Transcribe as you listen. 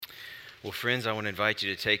Well, friends, I want to invite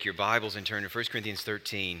you to take your Bibles and turn to 1 Corinthians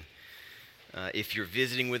 13. If you're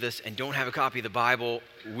visiting with us and don't have a copy of the Bible,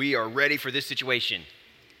 we are ready for this situation.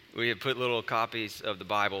 We have put little copies of the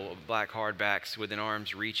Bible, black hardbacks within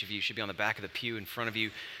arm's reach of you. Should be on the back of the pew in front of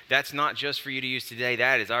you. That's not just for you to use today.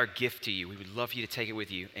 That is our gift to you. We would love for you to take it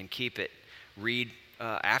with you and keep it. Read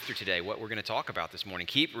after today what we're going to talk about this morning.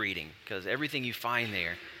 Keep reading, because everything you find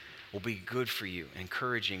there will be good for you,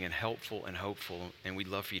 encouraging and helpful and hopeful, and we'd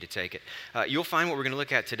love for you to take it. You'll find what we're going to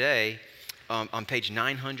look at today on page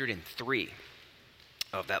 903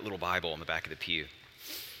 of that little Bible on the back of the pew.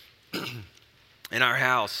 In our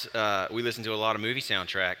house, we listen to a lot of movie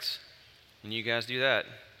soundtracks. And you guys do that?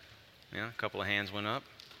 Yeah, a couple of hands went up.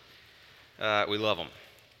 We love them.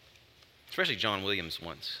 Especially John Williams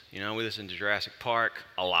ones. You know, we listen to Jurassic Park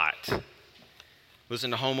a lot. We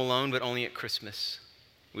listen to Home Alone, but only at Christmas.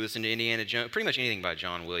 We listen to Indiana Jones, pretty much anything by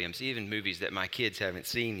John Williams, even movies that my kids haven't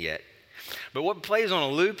seen yet. But what plays on a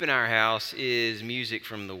loop in our house is music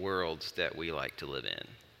from the worlds that we like to live in.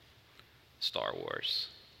 Star Wars.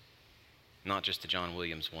 Not just the John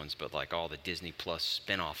Williams ones, but like all the Disney Plus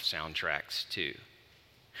spin-off soundtracks too.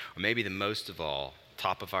 Or maybe the most of all,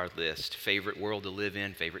 top of our list, favorite world to live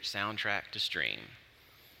in, favorite soundtrack to stream,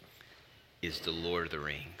 is The Lord of the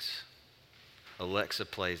Rings. Alexa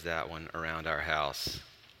plays that one around our house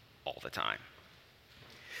all the time.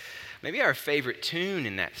 Maybe our favorite tune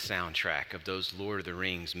in that soundtrack of those Lord of the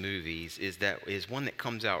Rings movies is one that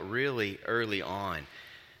comes out really early on.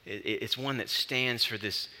 It's one that stands for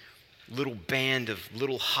this little band of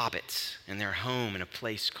little hobbits in their home in a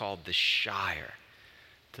place called the Shire.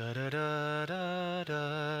 Da da da da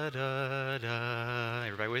da da da.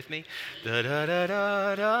 Everybody with me? Da da da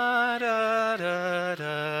da da da da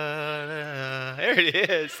da. There it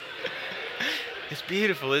is. It's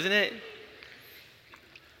beautiful, isn't it?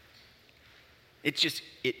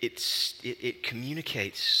 It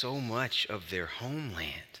communicates so much of their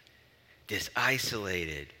homeland. This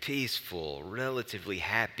isolated, peaceful, relatively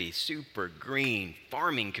happy, super green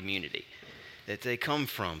farming community that they come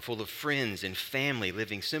from, full of friends and family,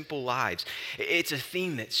 living simple lives. It's a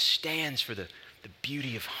theme that stands for the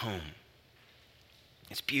beauty of home.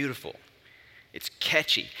 It's beautiful. It's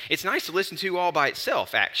catchy. It's nice to listen to all by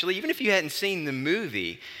itself, actually. Even if you hadn't seen the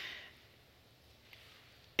movie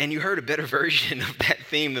and you heard a better version of that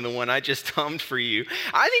theme than the one I just hummed for you,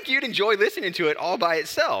 I think you'd enjoy listening to it all by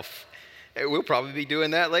itself. We'll probably be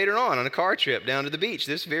doing that later on a car trip down to the beach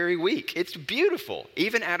this very week. It's beautiful,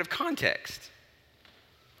 even out of context.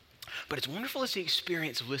 But it's wonderful as the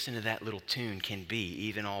experience of listening to that little tune can be,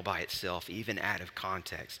 even all by itself, even out of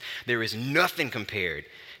context. There is nothing compared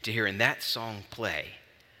to hearing that song play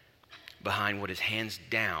behind what is hands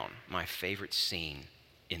down my favorite scene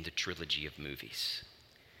in the trilogy of movies.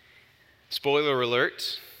 Spoiler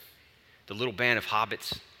alert, the little band of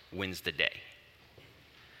hobbits wins the day.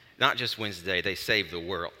 Not just wins the day, they save the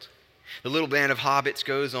world. The little band of hobbits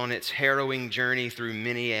goes on its harrowing journey through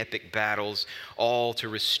many epic battles, all to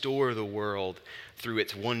restore the world through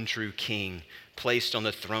its one true king, placed on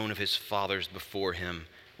the throne of his fathers before him,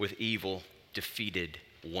 with evil defeated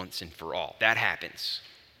once and for all. That happens.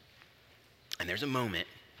 And there's a moment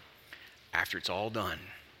after it's all done,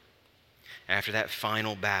 after that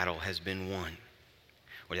final battle has been won,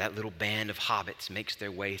 where that little band of hobbits makes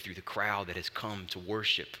their way through the crowd that has come to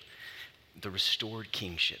worship the restored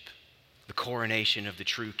kingship, the coronation of the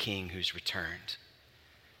true king who's returned.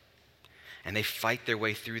 And they fight their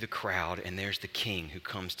way through the crowd, and there's the king who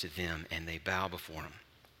comes to them, and they bow before him.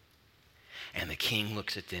 And the king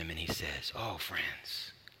looks at them and he says, "Oh,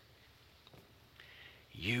 friends,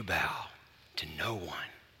 you bow to no one."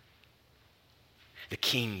 The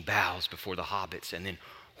king bows before the hobbits, and then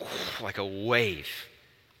like a wave,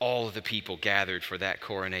 all of the people gathered for that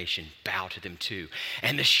coronation bow to them too.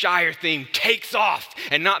 And the Shire theme takes off,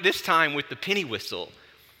 and not this time with the penny whistle,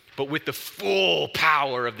 but with the full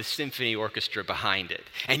power of the symphony orchestra behind it.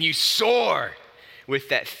 And you soar with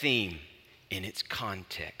that theme in its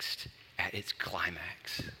context, at its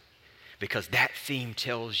climax. Because that theme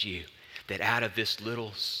tells you that out of this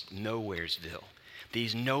little nowheresville,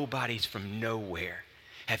 these nobodies from nowhere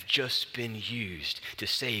have just been used to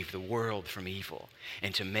save the world from evil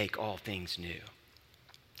and to make all things new.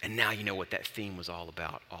 And now you know what that theme was all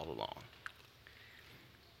about all along.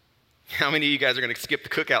 How many of you guys are going to skip the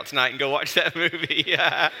cookout tonight and go watch that movie?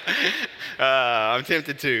 I'm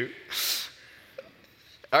tempted to.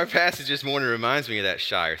 Our passage this morning reminds me of that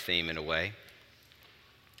Shire theme in a way,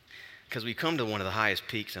 because we come to one of the highest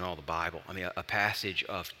peaks in all the Bible. I mean, a passage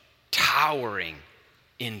of towering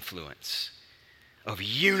influence, of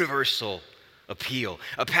universal appeal.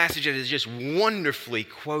 A passage that is just wonderfully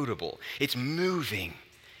quotable. It's moving.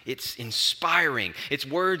 It's inspiring. Its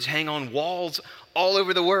words hang on walls all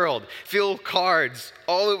over the world, fill cards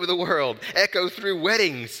all over the world, echo through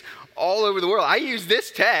weddings all over the world. I used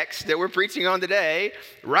this text that we're preaching on today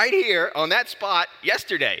right here on that spot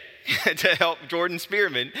yesterday to help Jordan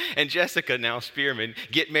Spearman and Jessica, now Spearman,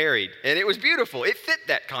 get married. And it was beautiful. It fit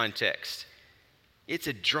that context. It's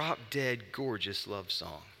a drop-dead gorgeous love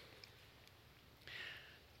song.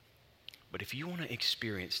 But if you want to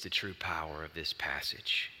experience the true power of this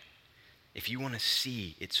passage, if you want to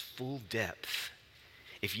see its full depth,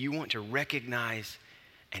 if you want to recognize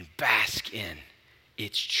and bask in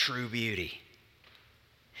its true beauty,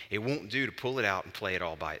 it won't do to pull it out and play it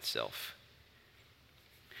all by itself.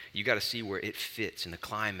 You got to see where it fits in the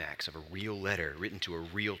climax of a real letter written to a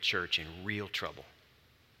real church in real trouble.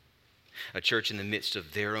 A church in the midst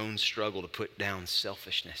of their own struggle to put down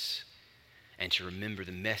selfishness and to remember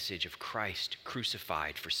the message of Christ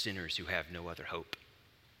crucified for sinners who have no other hope.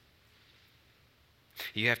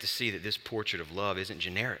 You have to see that this portrait of love isn't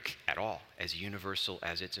generic at all, as universal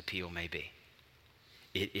as its appeal may be.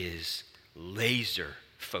 It is laser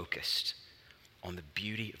focused on the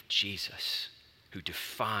beauty of Jesus, who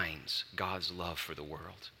defines God's love for the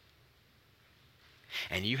world.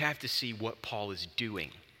 And you have to see what Paul is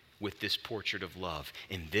doing with this portrait of love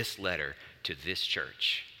in this letter to this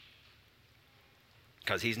church.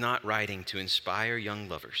 Because he's not writing to inspire young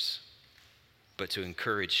lovers, but to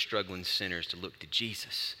encourage struggling sinners to look to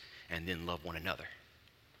Jesus and then love one another.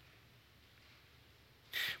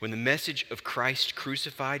 When the message of Christ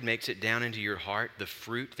crucified makes it down into your heart, the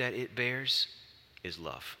fruit that it bears is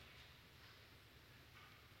love.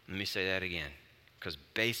 Let me say that again, because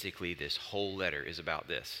basically this whole letter is about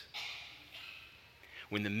this.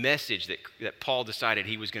 When the message that Paul decided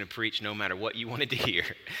he was going to preach no matter what you wanted to hear,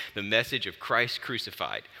 the message of Christ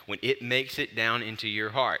crucified, when it makes it down into your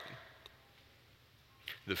heart,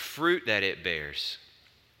 the fruit that it bears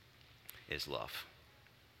is love.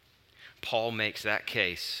 Paul makes that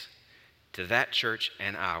case to that church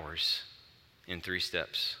and ours in 3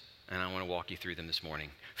 steps, and I want to walk you through them this morning.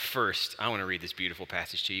 First, I want to read this beautiful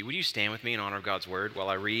passage to you. Would you stand with me in honor of God's word while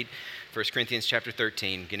I read 1 Corinthians chapter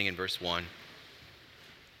 13, beginning in verse 1.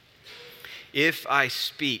 If I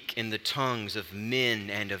speak in the tongues of men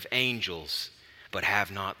and of angels, but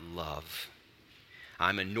have not love,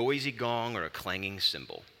 I'm a noisy gong or a clanging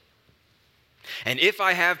cymbal. And if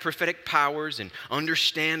I have prophetic powers and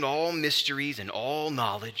understand all mysteries and all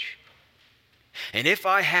knowledge, and if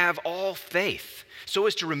I have all faith so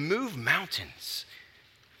as to remove mountains,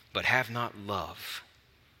 but have not love,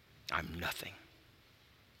 I'm nothing.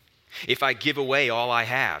 If I give away all I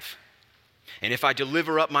have, and if I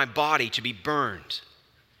deliver up my body to be burned,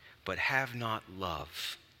 but have not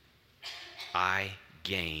love, I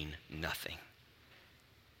gain nothing.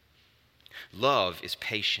 Love is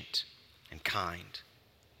patient and kind.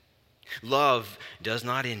 Love does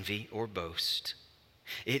not envy or boast.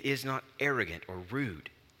 It is not arrogant or rude.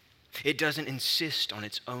 It doesn't insist on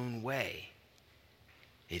its own way.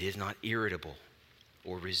 It is not irritable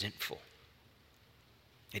or resentful.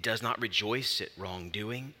 It does not rejoice at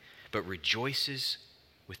wrongdoing, but rejoices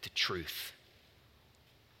with the truth.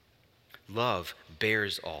 Love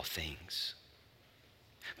bears all things,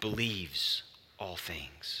 believes all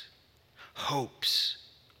things, hopes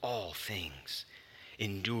all things,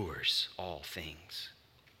 endures all things.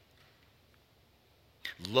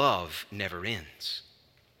 Love never ends.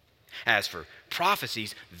 As for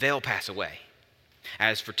prophecies, they'll pass away.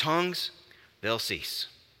 As for tongues, they'll cease.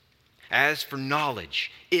 As for knowledge,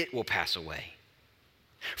 it will pass away.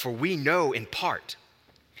 For we know in part,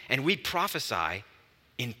 and we prophesy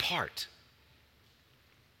in part.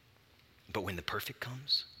 But when the perfect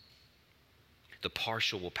comes, the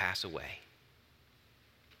partial will pass away.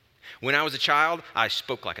 When I was a child, I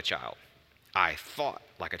spoke like a child. I thought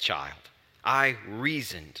like a child. I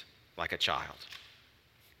reasoned like a child.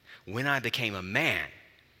 When I became a man,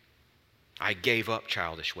 I gave up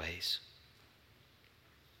childish ways.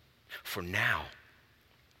 For now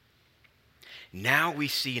we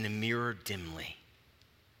see in a mirror dimly,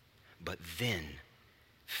 but then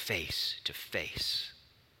face to face.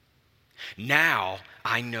 Now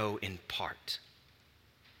I know in part.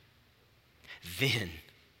 Then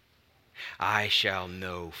I shall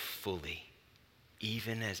know fully,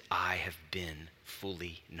 even as I have been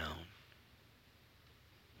fully known.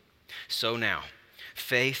 So now,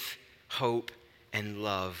 faith, hope, and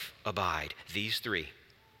love abide, these 3.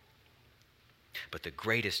 But the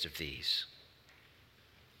greatest of these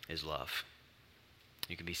is love.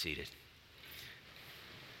 You can be seated.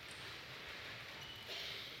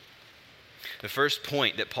 The first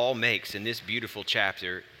point that Paul makes in this beautiful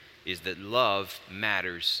chapter is that love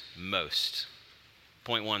matters most.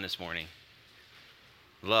 Point one this morning.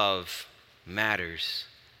 Love matters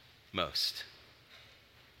most.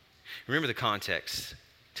 Remember the context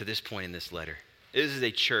to this point in this letter. This is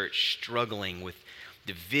a church struggling with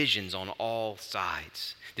divisions on all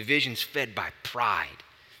sides, divisions fed by pride,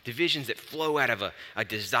 divisions that flow out of a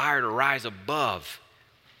desire to rise above.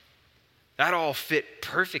 That all fit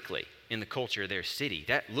perfectly in the culture of their city.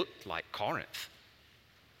 That looked like Corinth,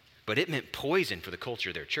 but it meant poison for the culture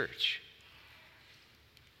of their church.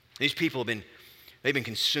 These people they've been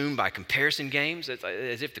consumed by comparison games,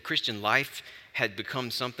 as if the Christian life had become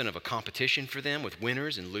something of a competition for them with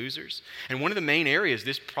winners and losers. And one of the main areas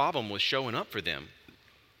this problem was showing up for them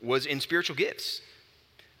was in spiritual gifts.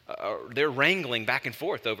 They're wrangling back and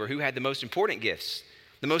forth over who had the most important gifts,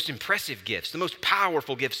 the most impressive gifts, the most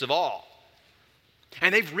powerful gifts of all.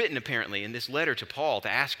 And they've written, apparently, in this letter to Paul to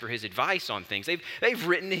ask for his advice on things. They've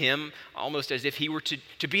written to him almost as if he were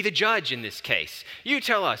to be the judge in this case. You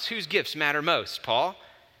tell us whose gifts matter most, Paul.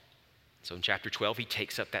 So in chapter 12, he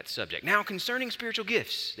takes up that subject. Now, concerning spiritual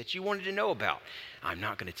gifts that you wanted to know about, I'm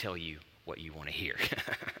not going to tell you what you want to hear.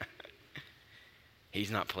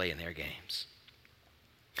 He's not playing their games.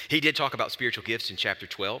 He did talk about spiritual gifts in chapter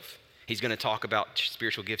 12. He's going to talk about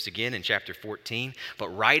spiritual gifts again in chapter 14. But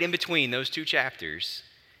right in between those two chapters,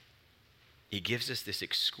 he gives us this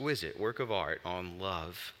exquisite work of art on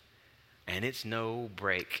love. And it's no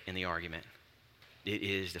break in the argument. It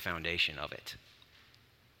is the foundation of it.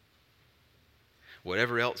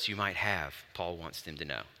 Whatever else you might have, Paul wants them to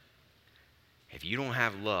know. If you don't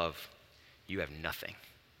have love, you have nothing.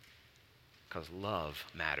 Because love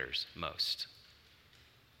matters most.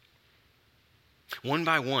 One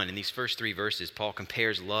by one, in these first three verses, Paul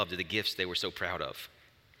compares love to the gifts they were so proud of.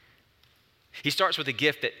 He starts with a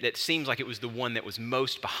gift that seems like it was the one that was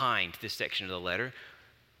most behind this section of the letter,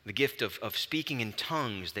 the gift of speaking in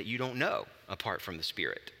tongues that you don't know apart from the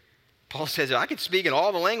Spirit. Paul says, I could speak in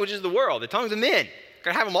all the languages of the world, the tongues of men. I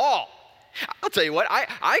could have them all. I'll tell you what,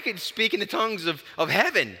 I could speak in the tongues of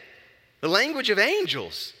heaven, the language of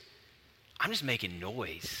angels. I'm just making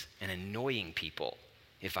noise and annoying people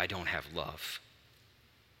if I don't have love.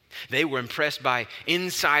 They were impressed by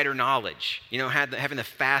insider knowledge, having the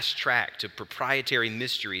fast track to proprietary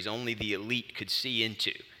mysteries only the elite could see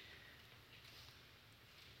into.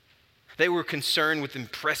 They were concerned with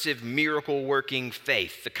impressive miracle-working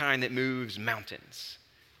faith, the kind that moves mountains.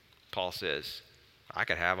 Paul says, I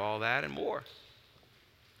could have all that and more.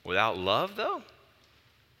 Without love, though,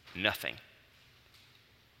 nothing.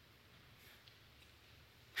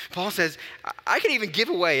 Paul says, I could even give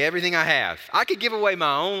away everything I have. I could give away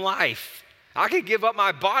my own life. I could give up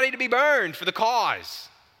my body to be burned for the cause.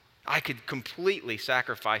 I could completely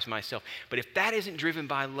sacrifice myself. But if that isn't driven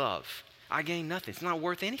by love, I gain nothing. It's not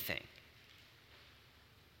worth anything.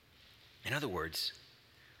 In other words,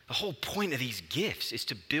 the whole point of these gifts is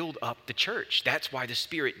to build up the church. That's why the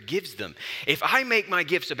Spirit gives them. If I make my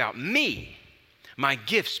gifts about me, my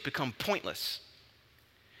gifts become pointless.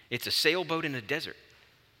 It's a sailboat in a desert.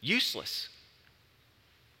 Useless.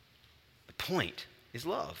 The point is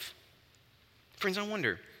love. Friends, I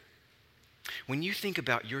wonder, when you think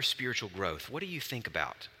about your spiritual growth, what do you think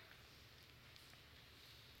about?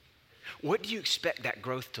 What do you expect that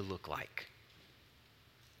growth to look like?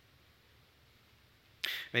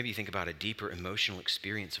 Maybe you think about a deeper emotional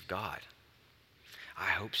experience of God. I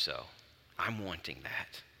hope so. I'm wanting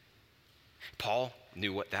that. Paul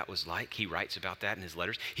knew what that was like. He writes about that in his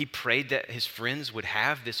letters. He prayed that his friends would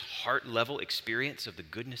have this heart-level experience of the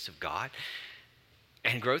goodness of God.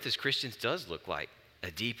 And growth as Christians does look like a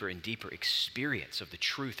deeper and deeper experience of the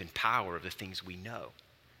truth and power of the things we know.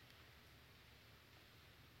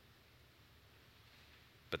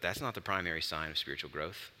 But that's not the primary sign of spiritual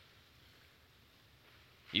growth.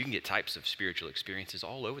 You can get types of spiritual experiences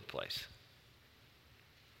all over the place.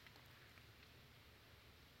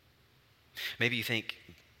 Maybe you think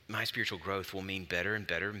my spiritual growth will mean better and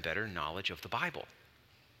better and better knowledge of the Bible.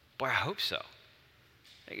 Boy, I hope so.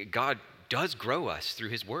 God does grow us through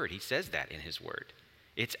His Word. He says that in His Word.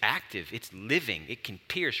 It's active, it's living, it can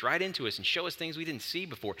pierce right into us and show us things we didn't see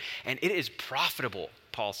before. And it is profitable,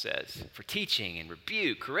 Paul says, for teaching and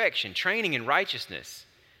rebuke, correction, training in righteousness.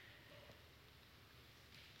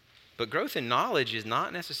 But growth in knowledge is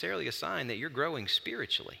not necessarily a sign that you're growing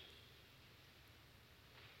spiritually.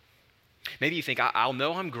 Maybe you think, I'll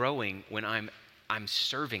know I'm growing when I'm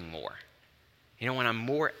serving more. When I'm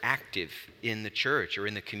more active in the church or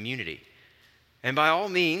in the community. And by all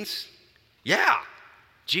means, yeah,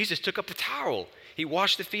 Jesus took up the towel. He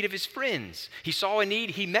washed the feet of his friends. He saw a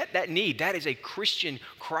need. He met that need. That is a Christian,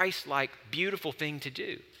 Christ-like, beautiful thing to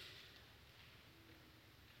do.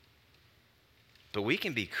 But we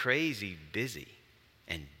can be crazy busy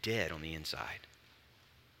and dead on the inside.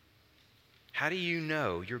 How do you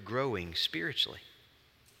know you're growing spiritually?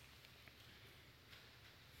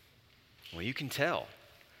 Well, you can tell,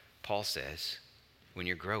 Paul says, when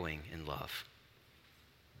you're growing in love.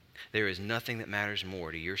 There is nothing that matters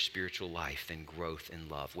more to your spiritual life than growth in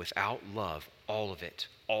love. Without love, all of it,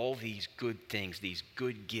 all these good things, these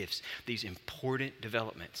good gifts, these important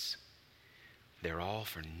developments, they're all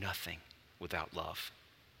for nothing without love.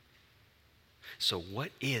 So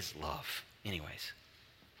what is love, anyways?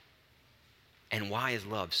 And why is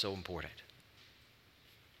love so important?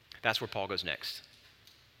 That's where Paul goes next.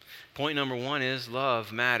 Point number one is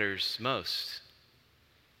love matters most.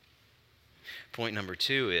 Point number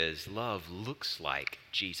two is love looks like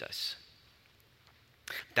Jesus.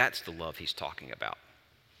 That's the love he's talking about.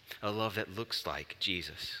 A love that looks like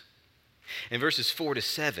Jesus. In verses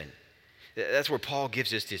 4-7, that's where Paul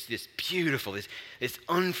gives us this beautiful, this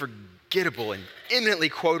unforgettable and eminently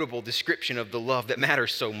quotable description of the love that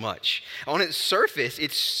matters so much. On its surface,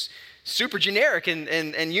 it's super generic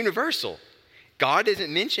and universal. God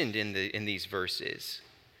isn't mentioned in these verses.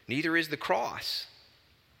 Neither is the cross.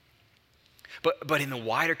 But in the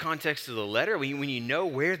wider context of the letter, when you know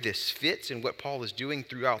where this fits and what Paul is doing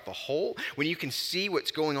throughout the whole, when you can see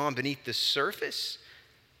what's going on beneath the surface,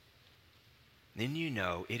 then you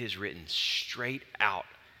know it is written straight out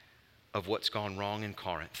of what's gone wrong in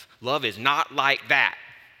Corinth. Love is not like that.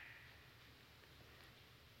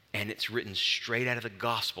 And it's written straight out of the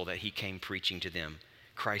gospel that he came preaching to them,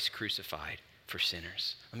 Christ crucified for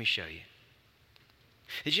sinners. Let me show you.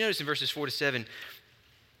 Did you notice in verses 4-7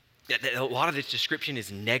 that a lot of this description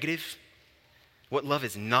is negative? What love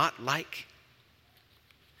is not like?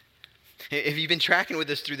 If you've been tracking with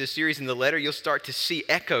us through this series in the letter, you'll start to see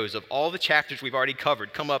echoes of all the chapters we've already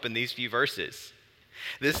covered come up in these few verses.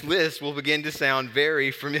 This list will begin to sound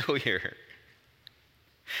very familiar.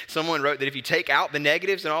 Someone wrote that if you take out the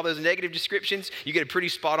negatives and all those negative descriptions, you get a pretty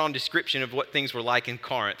spot-on description of what things were like in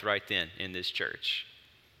Corinth right then in this church.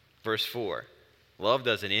 Verse 4, love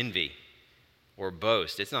doesn't envy or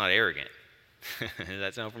boast. It's not arrogant. Does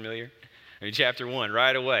that sound familiar? Chapter 1,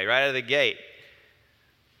 right away, right out of the gate.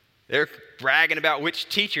 They're bragging about which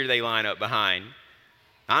teacher they line up behind.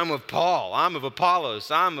 I'm of Paul. I'm of Apollos.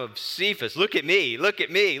 I'm of Cephas. Look at me. Look at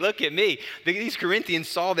me. Look at me. These Corinthians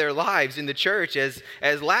saw their lives in the church as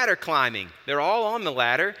ladder climbing. They're all on the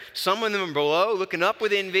ladder. Some of them are below, looking up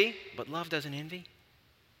with envy. But love doesn't envy.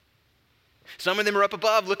 Some of them are up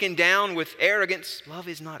above, looking down with arrogance. Love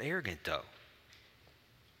is not arrogant, though.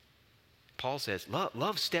 Paul says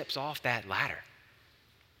love steps off that ladder.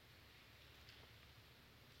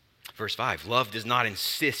 Verse 5, love does not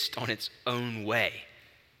insist on its own way.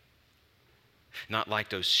 Not like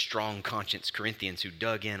those strong conscience Corinthians who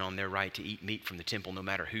dug in on their right to eat meat from the temple no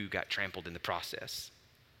matter who got trampled in the process.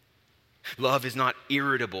 Love is not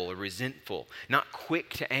irritable or resentful, not quick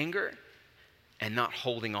to anger, and not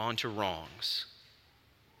holding on to wrongs.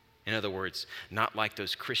 In other words, not like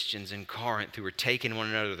those Christians in Corinth who were taking one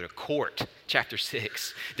another to court, chapter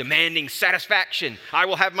 6, demanding satisfaction. I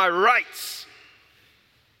will have my rights,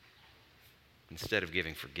 instead of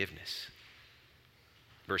giving forgiveness.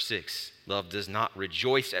 Verse 6, love does not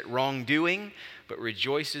rejoice at wrongdoing, but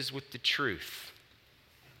rejoices with the truth.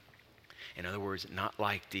 In other words, not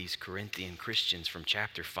like these Corinthian Christians from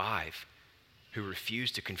chapter 5 who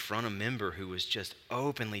refused to confront a member who was just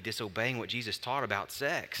openly disobeying what Jesus taught about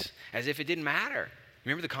sex, as if it didn't matter.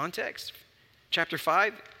 Remember the context? Chapter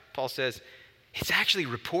 5, Paul says, it's actually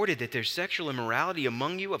reported that there's sexual immorality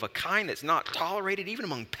among you of a kind that's not tolerated even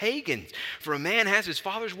among pagans, for a man has his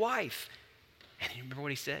father's wife. And you remember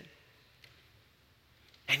what he said?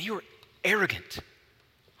 And you are arrogant.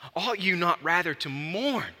 Ought you not rather to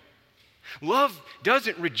mourn? Love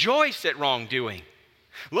doesn't rejoice at wrongdoing.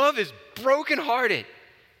 Love is brokenhearted.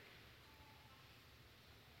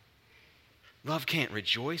 Love can't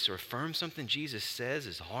rejoice or affirm something Jesus says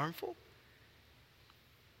is harmful.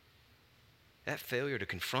 That failure to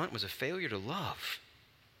confront was a failure to love.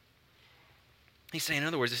 He's saying, in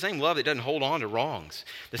other words, the same love that doesn't hold on to wrongs,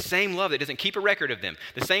 the same love that doesn't keep a record of them,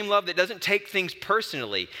 the same love that doesn't take things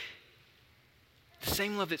personally, the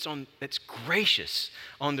same love that's gracious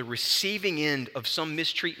on the receiving end of some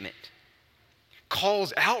mistreatment,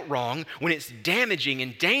 calls out wrong when it's damaging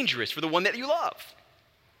and dangerous for the one that you love,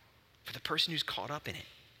 for the person who's caught up in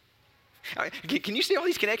it. Can you see all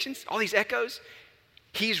these connections, all these echoes?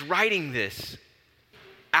 He's writing this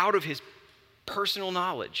out of his personal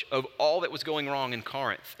knowledge of all that was going wrong in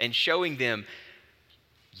Corinth and showing them,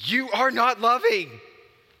 you are not loving.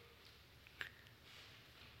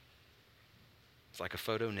 It's like a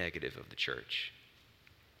photo negative of the church.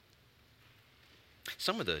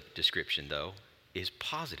 Some of the description, though, is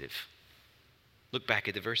positive. Look back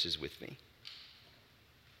at the verses with me.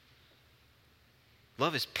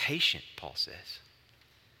 Love is patient, Paul says.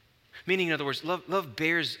 Meaning, in other words, love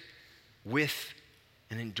bears with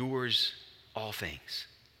and endures all things.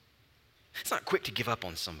 It's not quick to give up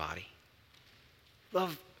on somebody.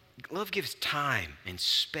 Love gives time and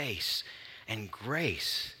space and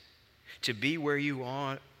grace to be where you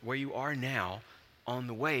are now on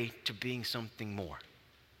the way to being something more.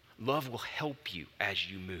 Love will help you as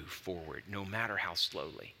you move forward, no matter how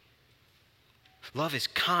slowly. Love is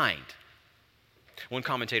kind. One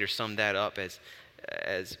commentator summed that up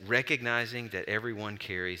as recognizing that everyone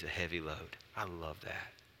carries a heavy load. I love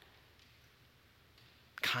that.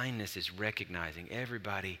 Kindness is recognizing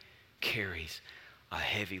everybody carries a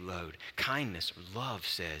heavy load. Kindness or love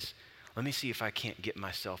says, let me see if I can't get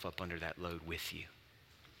myself up under that load with you.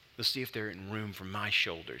 Let's see if there's room for my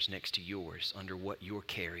shoulders next to yours under what you're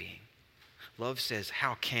carrying. Love says,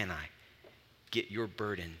 how can I get your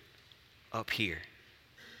burden up here?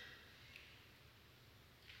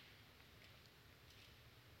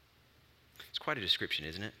 It's quite a description,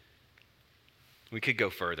 isn't it? We could go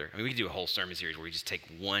further. I mean, we could do a whole sermon series where we just take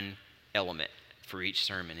one element for each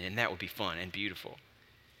sermon, and that would be fun and beautiful.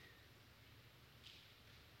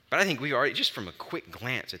 But I think we already, just from a quick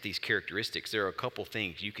glance at these characteristics, there are a couple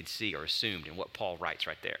things you could see are assumed in what Paul writes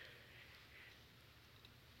right there.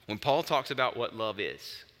 When Paul talks about what love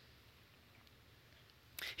is,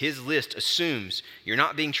 his list assumes you're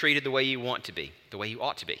not being treated the way you want to be, the way you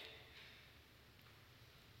ought to be.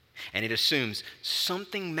 And it assumes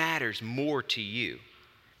something matters more to you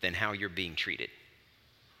than how you're being treated.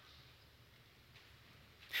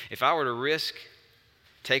 If I were to risk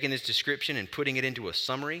taking this description and putting it into a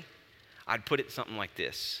summary, I'd put it something like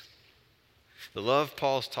this. The love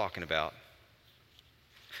Paul's talking about,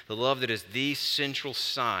 the love that is the central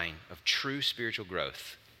sign of true spiritual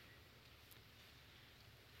growth,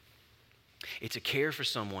 it's a care for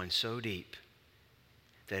someone so deep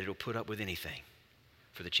that it'll put up with anything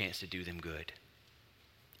for the chance to do them good,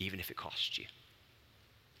 even if it costs you.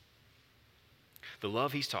 The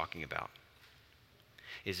love he's talking about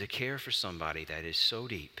is a care for somebody that is so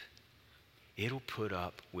deep, it'll put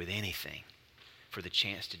up with anything for the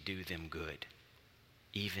chance to do them good,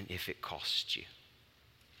 even if it costs you.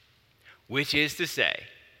 Which is to say,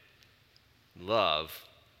 love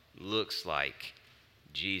looks like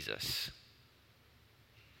Jesus.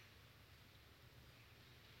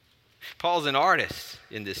 Paul's an artist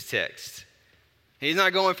in this text. He's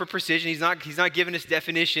not going for precision. He's not giving us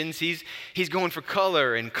definitions. He's going for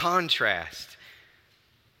color and contrast.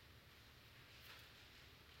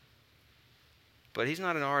 But he's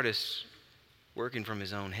not an artist working from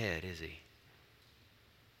his own head, is he?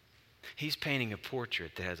 He's painting a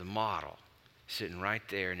portrait that has a model sitting right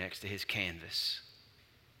there next to his canvas.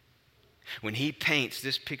 When he paints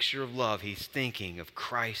this picture of love, he's thinking of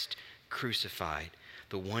Christ crucified,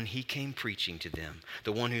 the one he came preaching to them,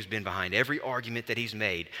 the one who's been behind every argument that he's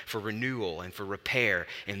made for renewal and for repair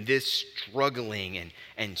in this struggling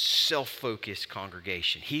and self-focused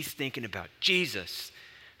congregation. He's thinking about Jesus,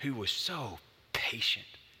 who was so patient,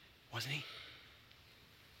 wasn't he?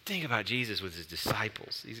 Think about Jesus with his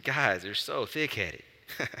disciples. These guys are so thick-headed.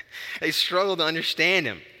 They struggle to understand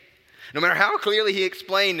him. No matter how clearly he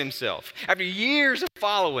explained himself, after years of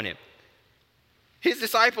following him, his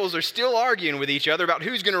disciples are still arguing with each other about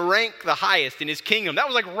who's going to rank the highest in his kingdom. That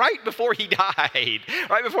was like right before he died,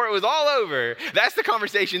 right before it was all over. That's the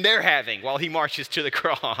conversation they're having while he marches to the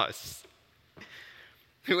cross.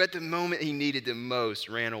 Who at the moment he needed them most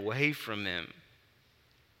ran away from him.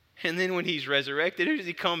 And then when he's resurrected, who does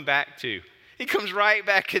he come back to? He comes right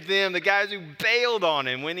back to them, the guys who bailed on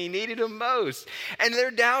him when he needed him most. And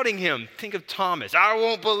they're doubting him. Think of Thomas. I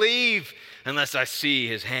won't believe unless I see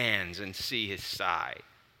his hands and see his side.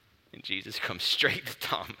 And Jesus comes straight to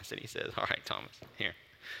Thomas and he says, all right, Thomas, here,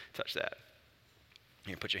 touch that.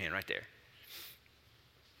 Here, put your hand right there.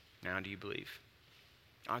 Now do you believe?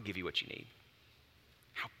 I'll give you what you need.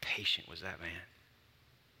 How patient was that man?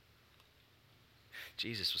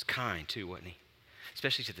 Jesus was kind too, wasn't he?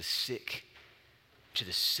 Especially to the sick, to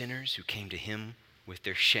the sinners who came to him with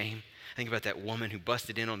their shame. Think about that woman who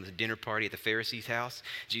busted in on the dinner party at the Pharisee's house.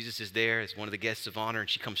 Jesus is there as one of the guests of honor, and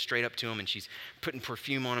she comes straight up to him, and she's putting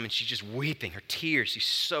perfume on him, and she's just weeping, her tears. She's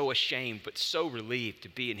so ashamed, but so relieved to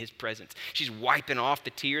be in his presence. She's wiping off the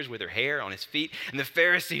tears with her hair on his feet, and the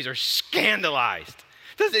Pharisees are scandalized.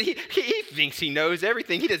 He thinks he knows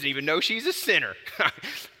everything. He doesn't even know she's a sinner.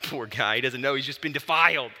 Poor guy, he doesn't know he's just been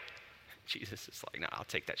defiled. Jesus is like, no, I'll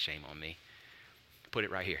take that shame on me. Put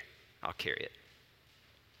it right here. I'll carry it.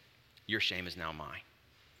 Your shame is now mine.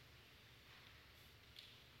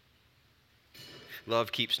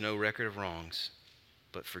 Love keeps no record of wrongs,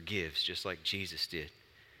 but forgives, just like Jesus did.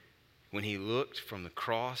 When he looked from the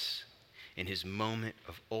cross in his moment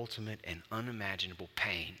of ultimate and unimaginable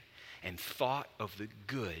pain and thought of the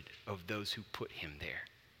good of those who put him there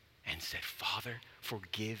and said, Father,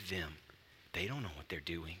 forgive them. They don't know what they're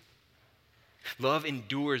doing. Love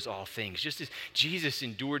endures all things, just as Jesus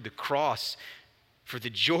endured the cross for the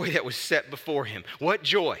joy that was set before him. What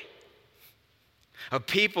joy? A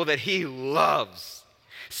people that he loves,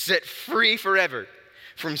 set free forever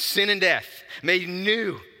from sin and death, made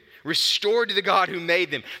new, restored to the God who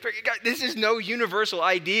made them. This is no universal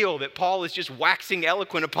ideal that Paul is just waxing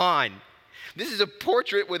eloquent upon. This is a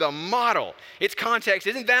portrait with a model. Its context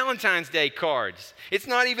isn't Valentine's Day cards. It's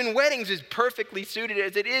not even weddings as perfectly suited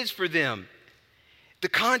as it is for them. The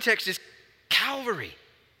context is Calvary.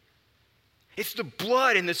 It's the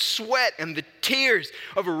blood and the sweat and the tears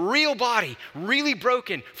of a real body, really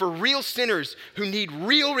broken for real sinners who need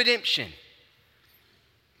real redemption.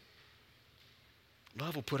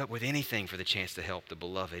 Love will put up with anything for the chance to help the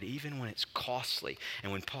beloved, even when it's costly.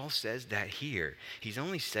 And when Paul says that here, he's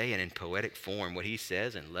only saying in poetic form what he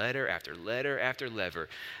says in letter after letter after letter.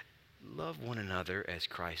 Love one another as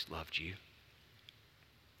Christ loved you.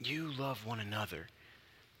 You love one another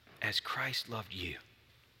as Christ loved you.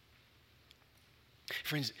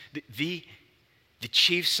 Friends, the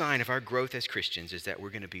chief sign of our growth as Christians is that we're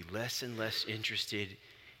going to be less and less interested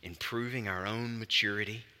in proving our own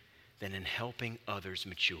maturity than in helping others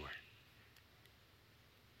mature.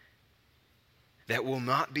 That we'll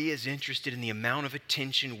not be as interested in the amount of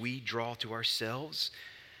attention we draw to ourselves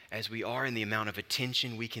as we are in the amount of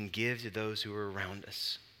attention we can give to those who are around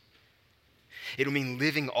us. It'll mean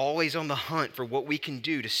living always on the hunt for what we can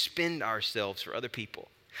do to spend ourselves for other people.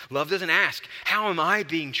 Love doesn't ask, how am I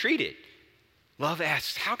being treated? Love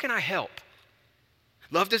asks, how can I help?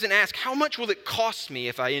 Love doesn't ask, how much will it cost me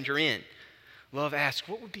if I enter in? Love asks,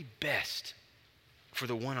 what would be best for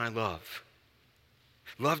the one I love?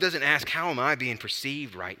 Love doesn't ask, how am I being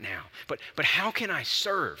perceived right now? But how can I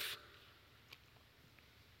serve?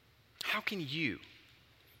 How can you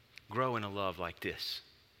grow in a love like this?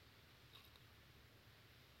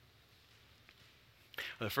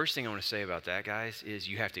 Well, the first thing I want to say about that, guys, is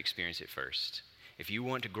you have to experience it first. If you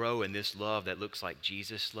want to grow in this love that looks like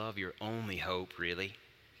Jesus' love, your only hope, really,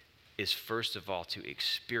 is first of all to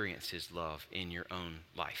experience his love in your own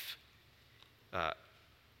life.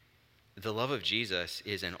 The love of Jesus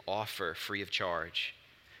is an offer free of charge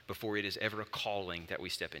before it is ever a calling that we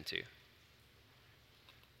step into.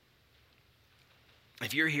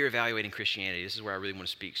 If you're here evaluating Christianity, this is where I really want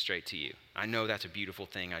to speak straight to you. I know that's a beautiful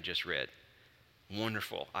thing I just read.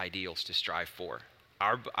 Wonderful ideals to strive for.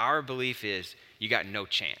 Our belief is you got no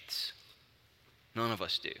chance. None of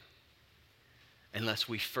us do. Unless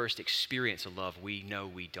we first experience a love we know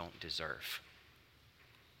we don't deserve.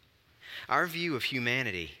 Our view of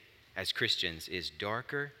humanity as Christians is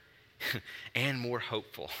darker and more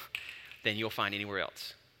hopeful than you'll find anywhere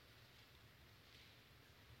else.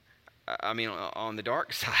 I mean, on the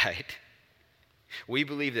dark side, we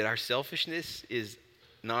believe that our selfishness is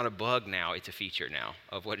not a bug now, it's a feature now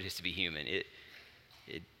of what it is to be human.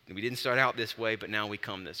 We didn't start out this way, but now we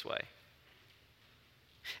come this way.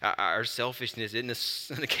 Our selfishness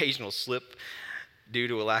isn't an occasional slip due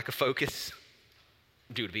to a lack of focus,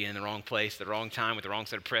 due to being in the wrong place, the wrong time, with the wrong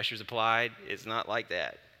set of pressures applied. It's not like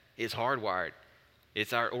that. It's hardwired.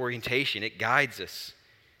 It's our orientation. It guides us.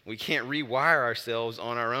 We can't rewire ourselves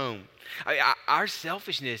on our own. Our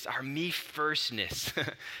selfishness, our me-firstness,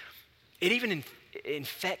 it even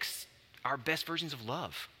infects our best versions of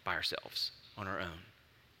love by ourselves on our own.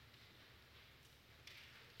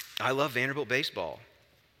 I love Vanderbilt baseball.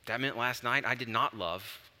 That meant last night I did not love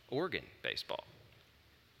Oregon baseball.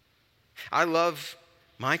 I love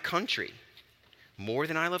my country more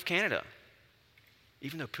than I love Canada,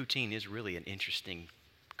 even though poutine is really an interesting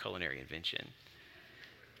culinary invention.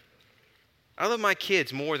 I love my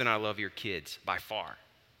kids more than I love your kids, by far,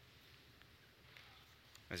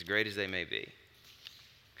 as great as they may be.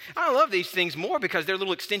 I love these things more because they're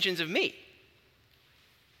little extensions of me.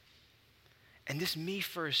 And this me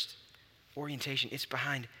first orientation,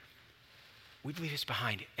 we believe it's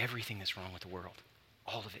behind everything that's wrong with the world.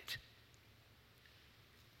 All of it.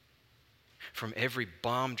 From every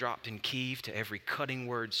bomb dropped in Kyiv to every cutting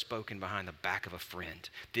word spoken behind the back of a friend.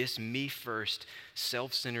 This me first,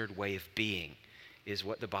 self-centered way of being is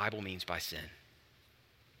what the Bible means by sin.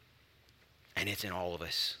 And it's in all of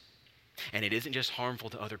us. And it isn't just harmful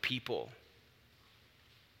to other people.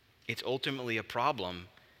 It's ultimately a problem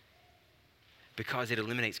because it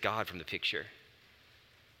eliminates God from the picture.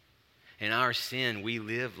 In our sin, we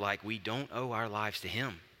live like we don't owe our lives to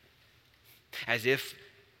Him. As if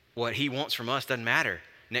what He wants from us doesn't matter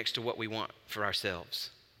next to what we want for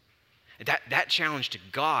ourselves. That challenge to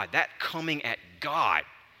God, that coming at God,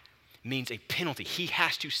 means a penalty. He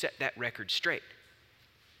has to set that record straight.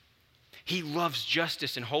 He loves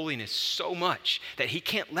justice and holiness so much that He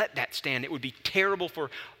can't let that stand. It would be terrible for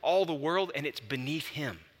all the world, and it's beneath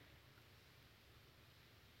Him.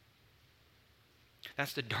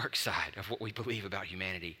 That's the dark side of what we believe about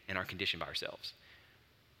humanity and our condition by ourselves.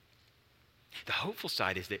 The hopeful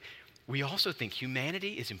side is that we also think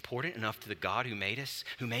humanity is important enough to the God who made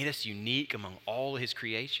us unique among all of His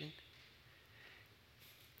creation,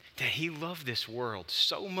 that He loved this world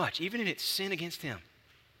so much, even in its sin against Him,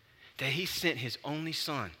 that He sent His only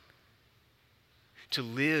Son to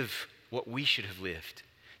live what we should have lived,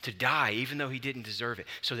 to die even though He didn't deserve it,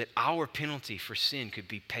 so that our penalty for sin could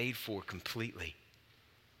be paid for completely.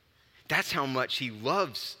 That's how much He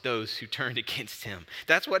loves those who turned against Him.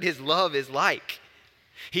 That's what His love is like.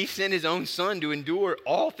 He sent His own Son to endure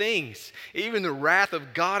all things, even the wrath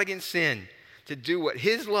of God against sin, to do what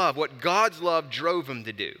His love, what God's love drove Him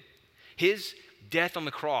to do. His death on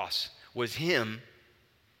the cross was Him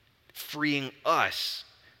freeing us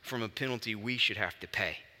from a penalty we should have to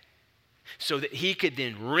pay, so that He could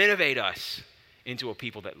then renovate us into a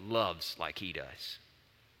people that loves like He does.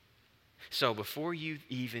 So before you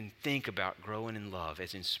even think about growing in love,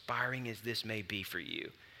 as inspiring as this may be for you,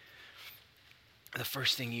 the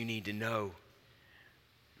first thing you need to know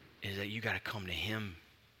is that you got to come to Him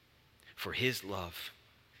for His love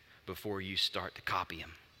before you start to copy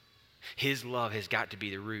Him. His love has got to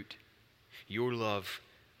be the root. Your love,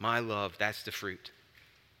 my love, that's the fruit.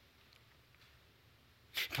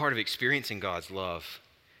 Part of experiencing God's love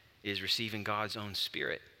is receiving God's own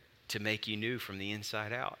Spirit to make you new from the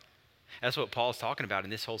inside out. That's what Paul's talking about in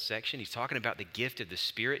this whole section. He's talking about the gift of the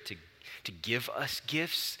Spirit to give us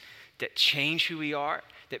gifts that change who we are,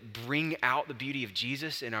 that bring out the beauty of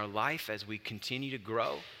Jesus in our life as we continue to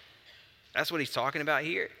grow. That's what he's talking about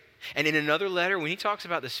here. And in another letter, when he talks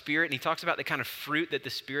about the Spirit and he talks about the kind of fruit that the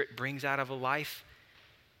Spirit brings out of a life,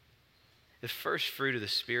 the first fruit of the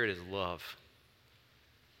Spirit is love.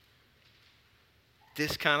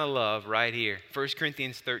 This kind of love right here, 1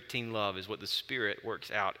 Corinthians 13 love, is what the Spirit works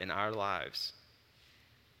out in our lives.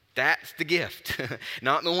 That's the gift,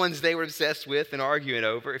 not the ones they were obsessed with and arguing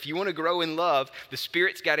over. If you want to grow in love, the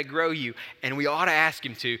Spirit's got to grow you, and we ought to ask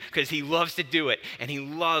Him to, because He loves to do it, and He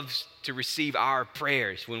loves to receive our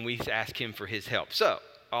prayers when we ask Him for His help. So,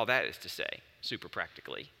 all that is to say, super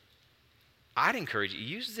practically, I'd encourage you,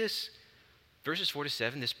 use this, verses 4 to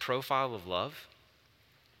 7, this profile of love.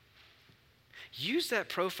 Use that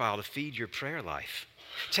profile to feed your prayer life.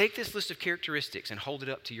 Take this list of characteristics and hold it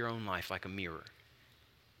up to your own life like a mirror.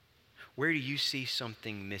 Where do you see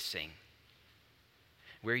something missing?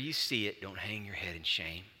 Where you see it, don't hang your head in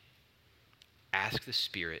shame. Ask the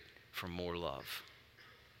Spirit for more love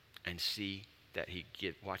and see that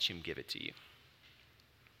watch Him give it to you.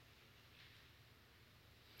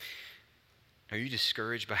 Are you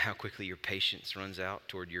discouraged by how quickly your patience runs out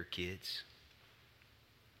toward your kids?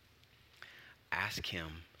 Ask Him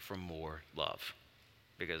for more love,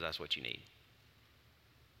 because that's what you need.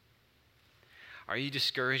 Are you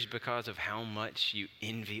discouraged because of how much you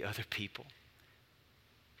envy other people?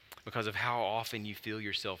 Because of how often you feel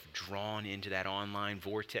yourself drawn into that online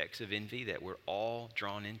vortex of envy that we're all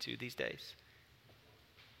drawn into these days?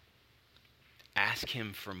 Ask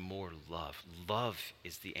Him for more love. Love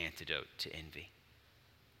is the antidote to envy.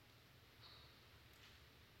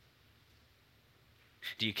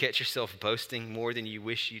 Do you catch yourself boasting more than you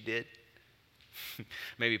wish you did?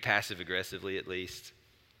 Maybe passive-aggressively at least.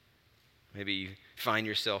 Maybe you find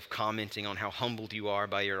yourself commenting on how humbled you are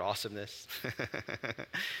by your awesomeness.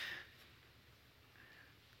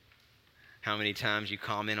 How many times you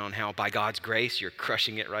comment on how, by God's grace, you're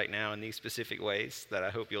crushing it right now in these specific ways that I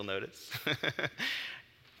hope you'll notice.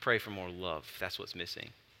 Pray for more love. That's what's missing.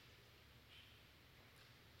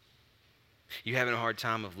 You having a hard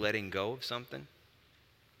time of letting go of something?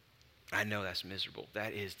 I know that's miserable.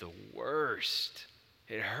 That is the worst.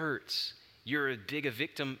 It hurts. You're as big a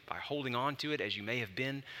victim by holding on to it as you may have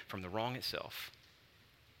been from the wrong itself.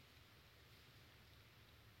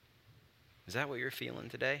 Is that what you're feeling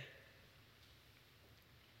today?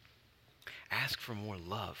 Ask for more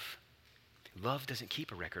love. Love doesn't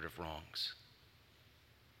keep a record of wrongs.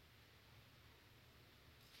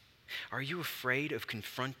 Are you afraid of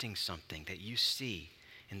confronting something that you see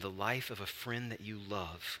in the life of a friend that you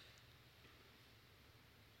love,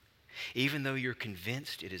 even though you're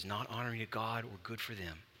convinced it is not honoring to God or good for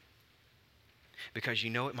them, because you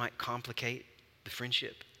know it might complicate the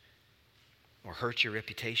friendship or hurt your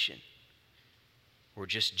reputation or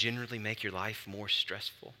just generally make your life more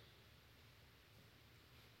stressful?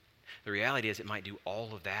 The reality is it might do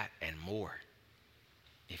all of that and more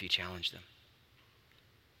if you challenge them.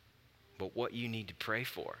 But what you need to pray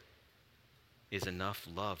for is enough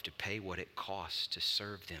love to pay what it costs to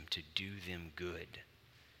serve them, to do them good.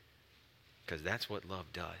 Because that's what love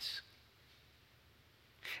does.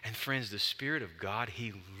 And friends, the Spirit of God,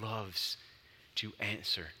 He loves to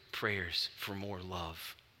answer prayers for more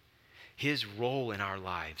love. His role in our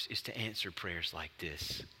lives is to answer prayers like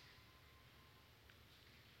this.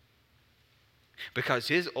 Because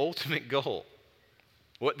His ultimate goal,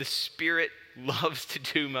 what the Spirit loves to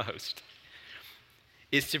do most,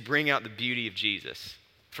 is to bring out the beauty of Jesus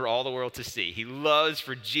for all the world to see. He loves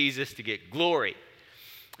for Jesus to get glory.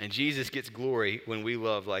 And Jesus gets glory when we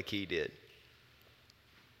love like He did.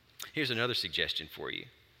 Here's another suggestion for you.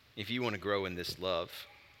 If you want to grow in this love,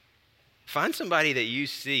 find somebody that you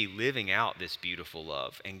see living out this beautiful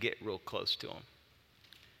love and get real close to them.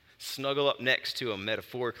 Snuggle up next to them,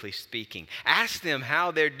 metaphorically speaking. Ask them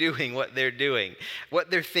how they're doing what they're doing,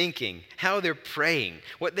 what they're thinking, how they're praying,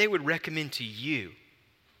 what they would recommend to you.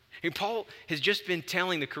 And Paul has just been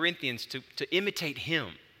telling the Corinthians to imitate him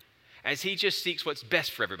as he just seeks what's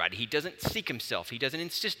best for everybody. He doesn't seek himself. He doesn't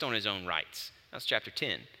insist on his own rights. That's chapter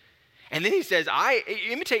 10. And then he says,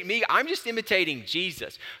 imitate me. I'm just imitating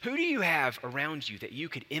Jesus. Who do you have around you that you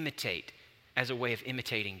could imitate as a way of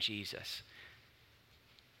imitating Jesus?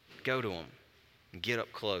 Go to him and get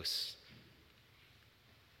up close.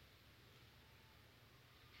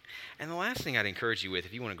 And the last thing I'd encourage you with,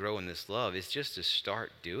 if you want to grow in this love, is just to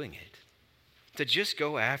start doing it. To just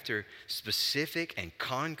go after specific and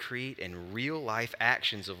concrete and real life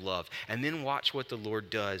actions of love, and then watch what the Lord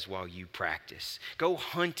does while you practice. Go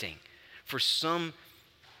hunting for some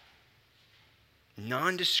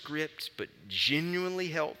nondescript but genuinely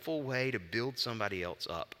helpful way to build somebody else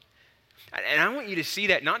up. And I want you to see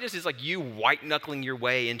that not just as like you white-knuckling your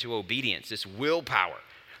way into obedience, this willpower,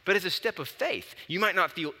 but as a step of faith. You might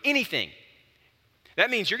not feel anything. That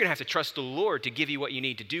means you're going to have to trust the Lord to give you what you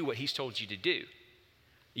need to do, what He's told you to do.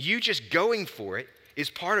 You just going for it is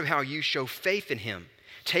part of how you show faith in Him,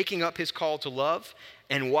 taking up His call to love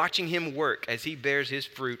and watching Him work as He bears His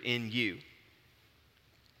fruit in you.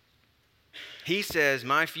 He says,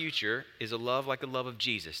 my future is a love like the love of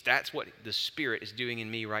Jesus. That's what the Spirit is doing in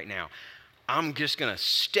me right now. I'm just going to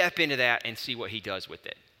step into that and see what He does with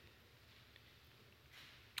it.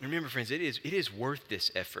 Remember, friends, it is worth this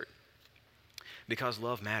effort because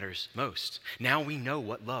love matters most. Now we know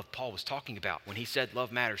what love Paul was talking about when he said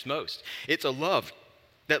love matters most. It's a love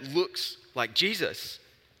that looks like Jesus.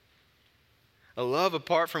 A love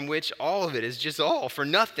apart from which all of it is just all for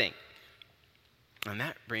nothing. And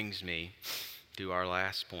that brings me to our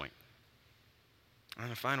last point.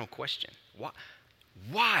 And a final question.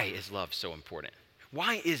 Why is love so important?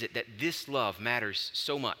 Why is it that this love matters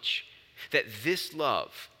so much? That this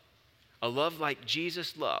love, a love like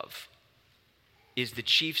Jesus' love, is the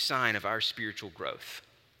chief sign of our spiritual growth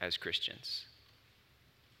as Christians.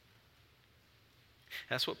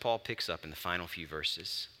 That's what Paul picks up in the final few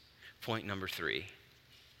verses. Point number 3,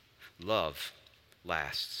 love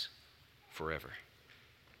lasts forever.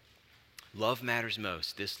 Love matters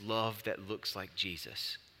most, this love that looks like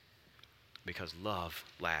Jesus, because love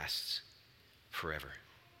lasts forever.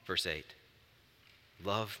 Verse 8,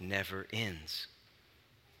 love never ends.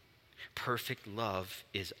 Perfect love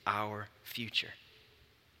is our future.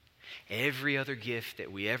 Every other gift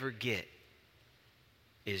that we ever get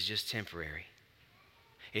is just temporary.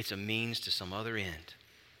 It's a means to some other end.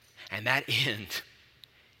 And that end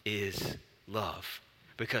is love.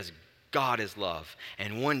 Because God is love.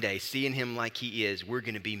 And one day, seeing Him like He is, we're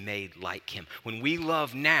going to be made like Him. When we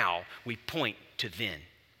love now, we point to then.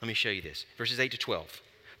 Let me show you this. Verses 8 to 12.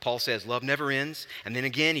 Paul says love never ends. And then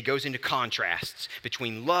again, he goes into contrasts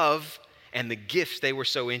between love and the gifts they were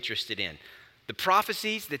so interested in. The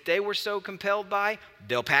prophecies that they were so compelled by,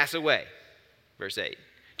 they'll pass away. Verse 8.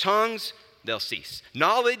 Tongues, they'll cease.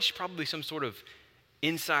 Knowledge, probably some sort of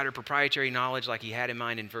insider proprietary knowledge like he had in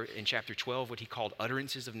mind in chapter 12, what he called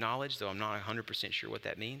utterances of knowledge, though I'm not 100% sure what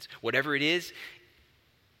that means. Whatever it is,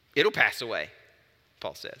 it'll pass away,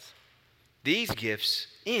 Paul says. These gifts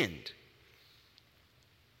end.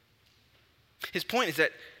 His point is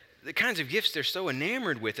that the kinds of gifts they're so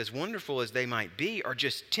enamored with, as wonderful as they might be, are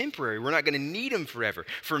just temporary. We're not going to need them forever.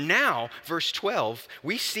 For now, verse 12,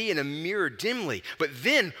 we see in a mirror dimly, but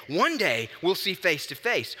then one day we'll see face to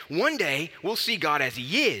face. One day we'll see God as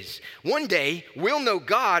he is. One day we'll know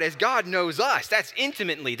God as God knows us. That's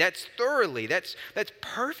intimately, that's thoroughly, that's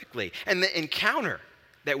perfectly. And the encounter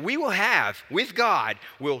that we will have with God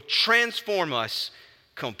will transform us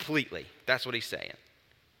completely. That's what he's saying.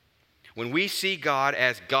 When we see God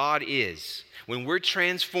as God is, when we're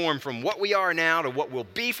transformed from what we are now to what we'll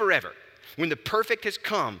be forever, when the perfect has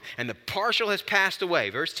come and the partial has passed away,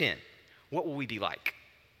 verse 10, what will we be like?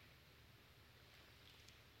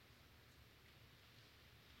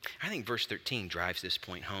 I think verse 13 drives this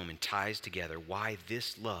point home and ties together why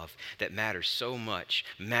this love that matters so much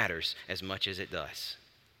matters as much as it does.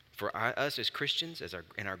 For us as Christians,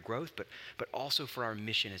 in our growth, but also for our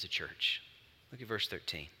mission as a church. Look at verse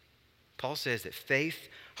 13. Paul says that faith,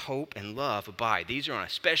 hope, and love abide. These are on a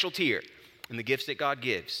special tier in the gifts that God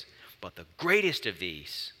gives. But the greatest of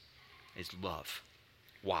these is love.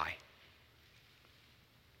 Why?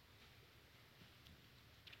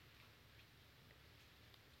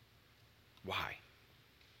 Why?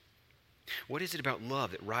 What is it about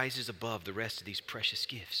love that rises above the rest of these precious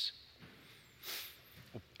gifts?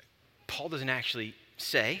 Well, Paul doesn't actually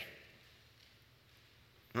say,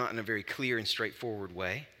 not in a very clear and straightforward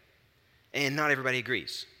way. And not everybody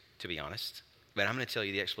agrees, to be honest. But I'm going to tell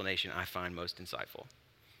you the explanation I find most insightful.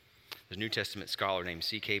 There's a New Testament scholar named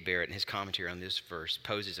C.K. Barrett, in his commentary on this verse,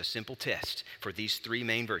 poses a simple test for these three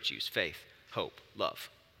main virtues: faith, hope, love.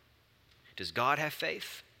 Does God have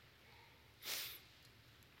faith?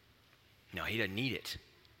 No, he doesn't need it.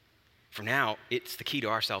 For now, it's the key to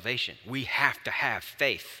our salvation. We have to have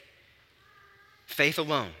faith. Faith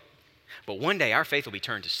alone. But one day, our faith will be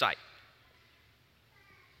turned to sight.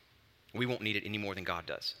 We won't need it any more than God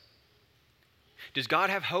does. Does God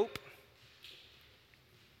have hope?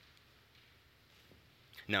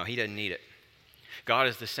 No, he doesn't need it. God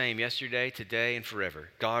is the same yesterday, today, and forever.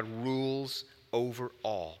 God rules over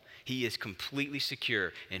all. He is completely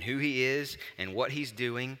secure in who he is and what he's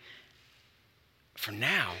doing. For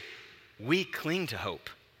now, we cling to hope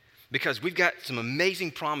because we've got some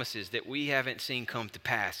amazing promises that we haven't seen come to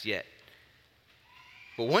pass yet.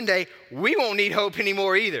 But one day, we won't need hope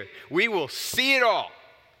anymore either. We will see it all.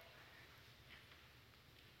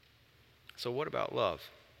 So what about love?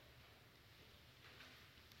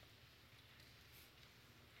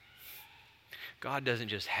 God doesn't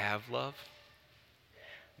just have love.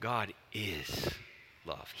 God is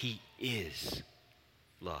love. He is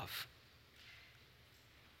love.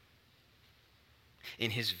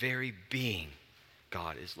 In his very being,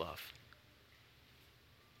 God is love.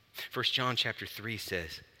 1 John chapter 3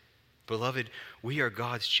 says, "Beloved, we are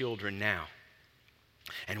God's children now,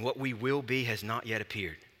 and what we will be has not yet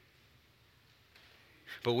appeared.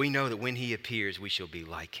 But we know that when he appears, we shall be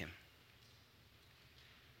like him,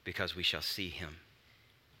 because we shall see him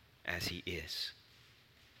as he is."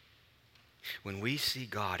 When we see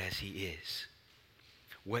God as he is,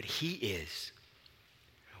 what he is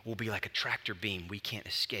will be like a tractor beam we can't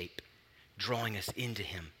escape, drawing us into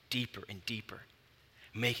him deeper and deeper,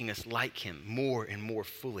 making us like him more and more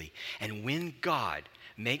fully. And when God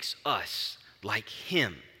makes us like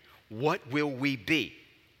him, what will we be?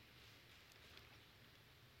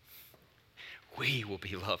 We will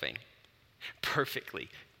be loving, perfectly,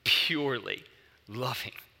 purely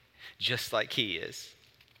loving, just like he is.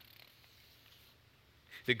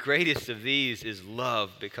 The greatest of these is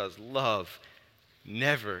love, because love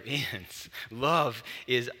never ends. Love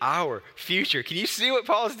is our future. Can you see what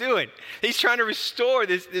Paul's doing? He's trying to restore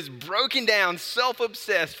this broken down,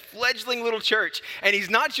 self-obsessed, fledgling little church. And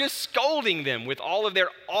he's not just scolding them with all of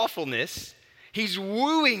their awfulness. He's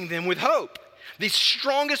wooing them with hope. The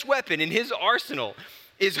strongest weapon in his arsenal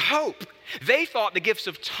is hope. They thought the gifts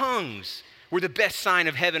of tongues were the best sign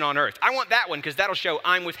of heaven on earth. I want that one because that'll show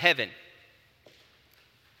I'm with heaven.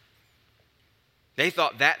 They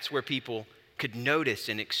thought that's where people could notice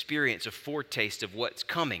and experience a foretaste of what's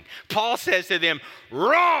coming. Paul says to them,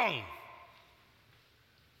 wrong!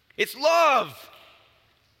 It's love.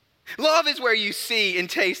 Love is where you see and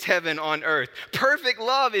taste heaven on earth. Perfect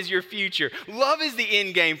love is your future. Love is the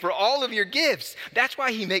end game for all of your gifts. That's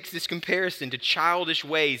why he makes this comparison to childish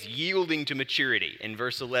ways yielding to maturity in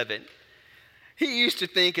verse 11. He used to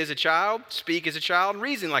think as a child, speak as a child,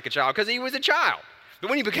 reason like a child because he was a child. But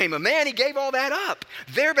when he became a man, he gave all that up.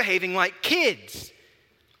 They're behaving like kids.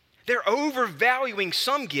 They're overvaluing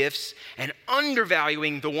some gifts and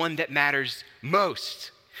undervaluing the one that matters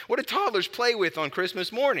most. What do toddlers play with on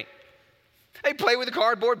Christmas morning? They play with the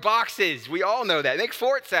cardboard boxes. We all know that. They make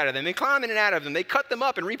forts out of them. They climb in and out of them. They cut them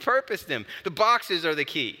up and repurpose them. The boxes are the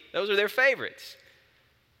key. Those are their favorites.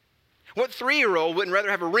 What 3-year-old wouldn't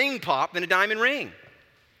rather have a ring pop than a diamond ring?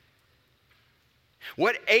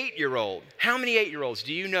 What 8-year-old, how many 8-year-olds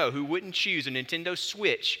do you know who wouldn't choose a Nintendo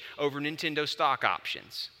Switch over Nintendo stock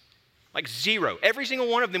options? Like zero. Every single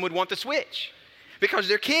one of them would want the Switch because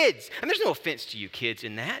they're kids. And there's no offense to you kids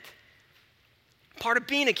in that. Part of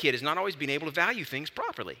being a kid is not always being able to value things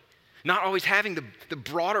properly, not always having the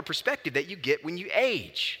broader perspective that you get when you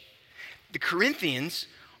age. The Corinthians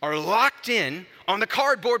are locked in on the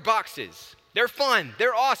cardboard boxes. They're fun.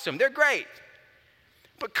 They're awesome. They're great.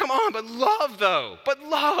 But come on, but love though. But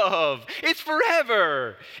love. It's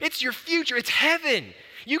forever. It's your future. It's heaven.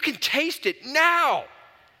 You can taste it now.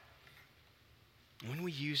 When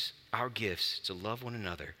we use our gifts to love one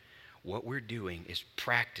another, what we're doing is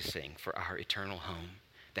practicing for our eternal home,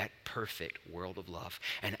 that perfect world of love.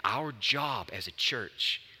 And our job as a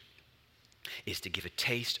church is to give a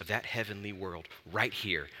taste of that heavenly world right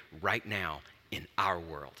here, right now, in our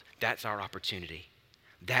world. That's our opportunity.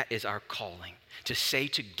 That is our calling, to say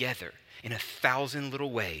together in 1,000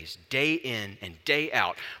 little ways, day in and day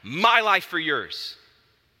out, my life for yours.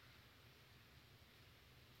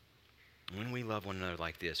 When we love one another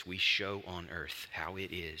like this, we show on earth how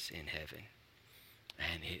it is in heaven.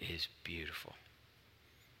 And it is beautiful.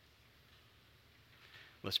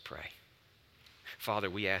 Let's pray. Father,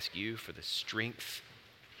 we ask you for the strength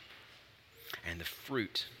and the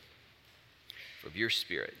fruit of your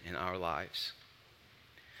Spirit in our lives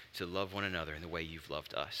to love one another in the way you've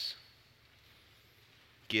loved us.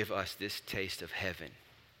 Give us this taste of heaven,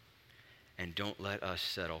 and don't let us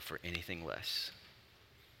settle for anything less.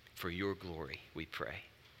 For your glory, we pray.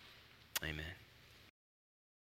 Amen.